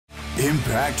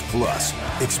Impact Plus.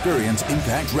 Experience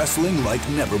Impact Wrestling like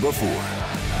never before.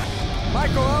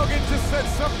 Michael Elgin just said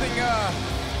something a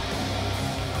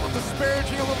little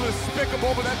disparaging, a little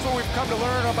despicable, but that's what we've come to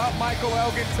learn about Michael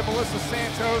Elgin to Melissa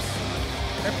Santos.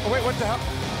 And, wait, what the hell?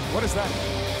 What is that?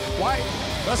 Why?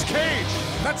 That's Cage.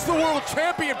 That's the world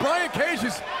champion. Brian Cage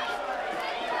is...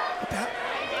 What the hell?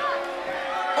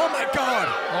 Oh my God.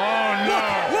 Oh no.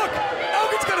 Look,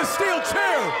 Elgin's got a steel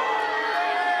chair.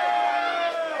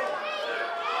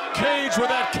 Cage with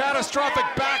that catastrophic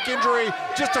back injury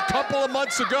just a couple of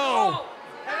months ago.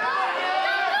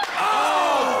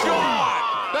 Oh God.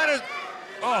 That is,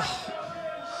 oh.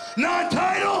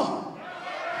 Non-title?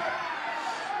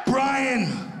 Brian,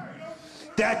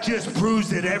 that just proves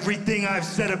that everything I've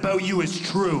said about you is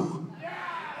true.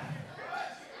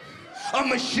 A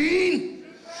machine?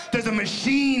 Does a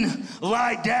machine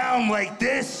lie down like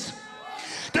this?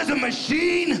 Does a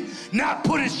machine not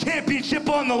put his championship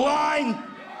on the line?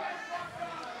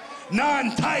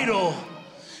 Non-title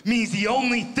means the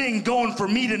only thing going for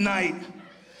me tonight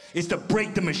is to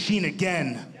break the machine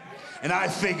again. And I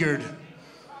figured,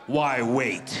 why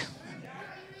wait?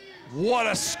 What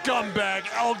a scumbag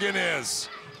Elgin is.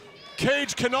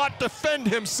 Cage cannot defend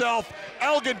himself.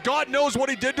 Elgin, God knows what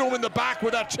he did to him in the back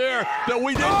with that chair that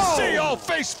we didn't see. Oh,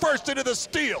 face first into the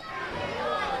steel.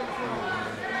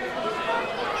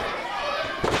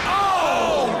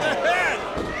 Oh, the head.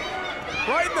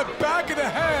 Right in the back of the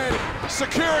head.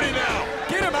 Security now.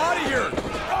 Get him out of here.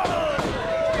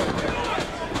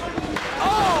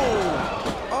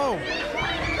 Oh. Oh.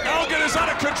 Elgin is out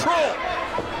of control.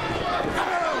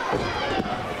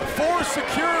 4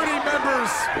 security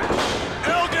members.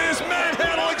 Elgin is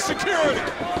manhandling security.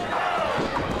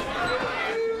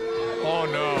 Oh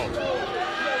no.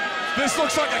 This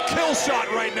looks like a kill shot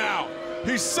right now.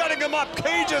 He's setting him up.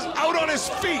 Cage is out on his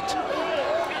feet.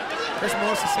 There's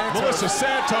Melissa Santos. Melissa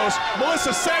Santos.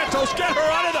 Melissa Santos, get her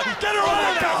out of there. Get her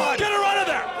out of there. Get her out of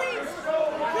there. Please,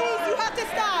 you have to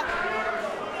stop.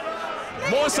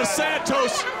 Melissa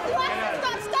Santos. You have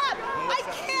to stop. I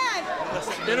can't.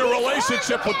 In a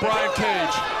relationship with Brian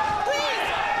Cage. Please.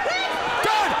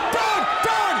 Done!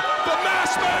 The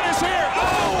masked man is here!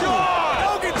 Oh,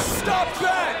 God! Elgin, stop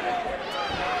that!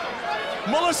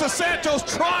 Melissa Santos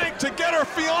trying to get her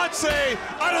fiance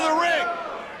out of the ring.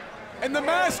 And the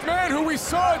masked man who we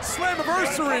saw at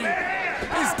Slammiversary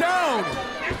is down.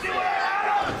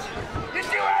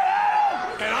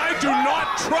 And I do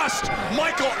not trust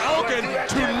Michael Elgin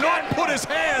to not put his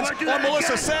hands on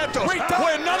Melissa Santos. Wait,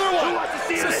 another one.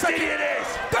 That's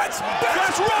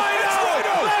Rhino!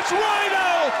 That's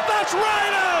Rhino! That's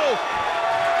Rhino!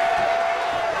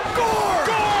 Gore!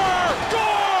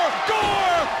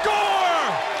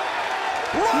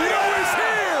 Rhino is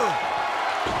here!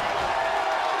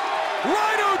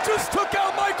 Rhino just took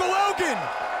out Michael Elgin!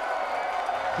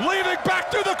 Leaving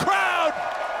back through the crowd!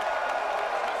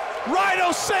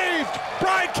 Rhino saved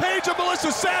Brian Cage and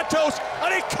Melissa Santos,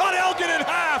 and he cut Elgin in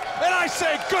half, and I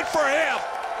say good for him!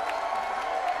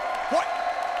 What?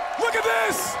 Look at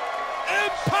this!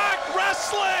 Impact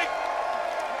Wrestling!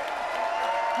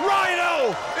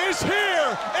 Rhino is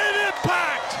here in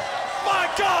Impact! My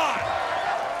God!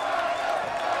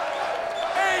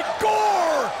 A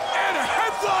Gore and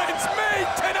headlines made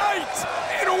tonight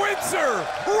in Windsor!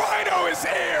 Rhino is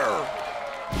here!